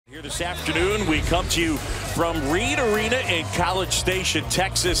This afternoon, we come to you from Reed Arena in College Station,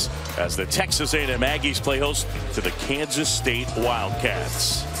 Texas, as the Texas A&M Aggies play host to the Kansas State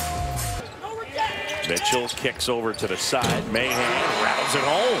Wildcats. Mitchell kicks over to the side. Mahan rounds it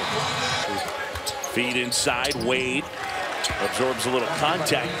home. Feed inside. Wade absorbs a little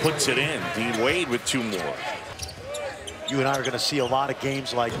contact, puts it in. Dean Wade with two more. You and I are going to see a lot of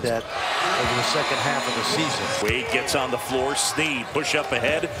games like that over the second half of the season. Wade gets on the floor. Snead push up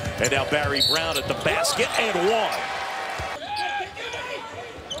ahead. And now Barry Brown at the basket and one.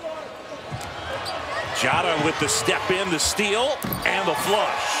 Jada with the step in, the steal, and the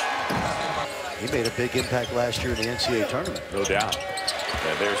flush. He made a big impact last year in the NCAA tournament. No doubt.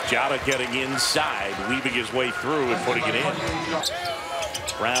 And there's Jada getting inside, weaving his way through and putting it in.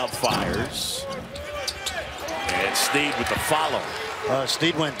 Brown fires. And Snead with the follow.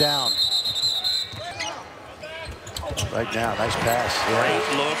 Snead went down. Right now, nice pass. Great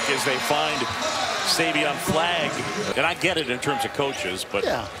look as they find Savion Flagg. And I get it in terms of coaches, but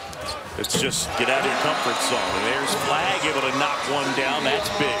yeah, it's just get out of your comfort zone. And there's Flagg able to knock one down. That's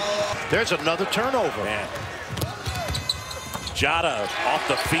big. There's another turnover. Man. Jada off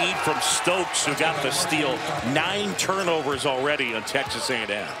the feed from Stokes, who got the steal. 9 turnovers already on Texas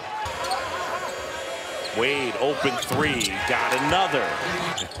A&M. Wade open three, got another.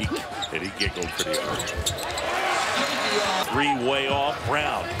 And he giggled pretty hard. Three way off.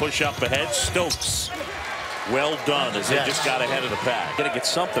 Brown push up ahead. Stokes. Well done as they just got ahead of the pack. Gonna get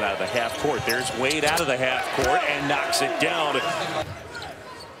something out of the half court. There's Wade out of the half court and knocks it down.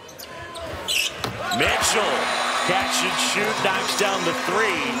 Mitchell, catch and shoot, knocks down the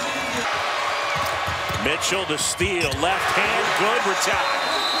three. Mitchell to steal, left hand, good, retire.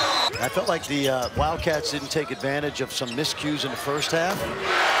 I felt like the Wildcats didn't take advantage of some miscues in the first half.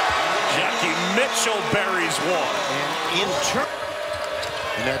 Jackie Mitchell buries one. And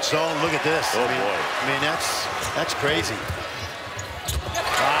in that zone, look at this. Oh, boy. I mean, that's crazy.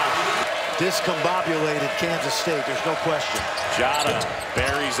 Wow. Discombobulated Kansas State, there's no question. Jada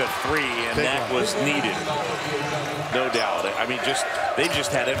buries a three, and Big that one. was needed. No doubt. I mean, they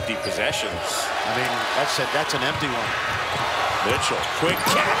just had empty possessions. I mean, that's an empty one. Mitchell, quick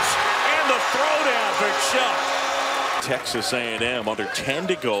catch, and the throwdown for Chuck. Texas A&M under 10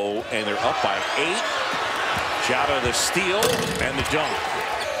 to go, and they're up by 8. Jada the steal and the dunk.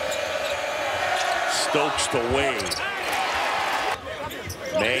 Stokes to Wade.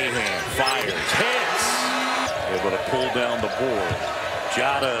 Mahan fires, hits. Able to pull down the board.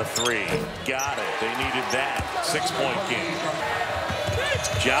 Jada a three. Got it. They needed that. 6-point game.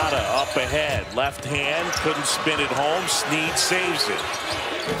 Jada up ahead. Left hand. Couldn't spin it home. Snead saves it.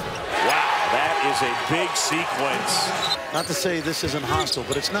 Wow, that is a big sequence. Not to say this isn't hostile,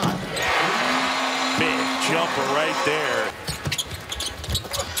 but it's not. Big jumper right there.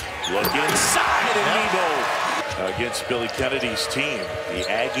 Look inside and Nebo against Billy Kennedy's team. The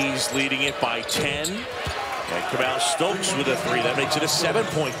Aggies leading it by 10. And Kamau Stokes with a three. That makes it a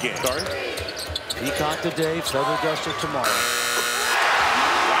 7-point game. Sorry. Peacock today, feather duster tomorrow.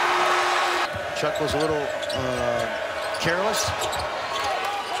 Chuck was a little careless.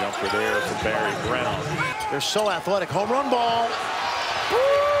 Jumper there for Barry Brown. They're so athletic. Home run ball.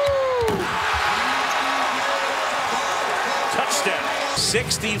 Touchdown.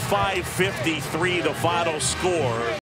 65-53 the final score.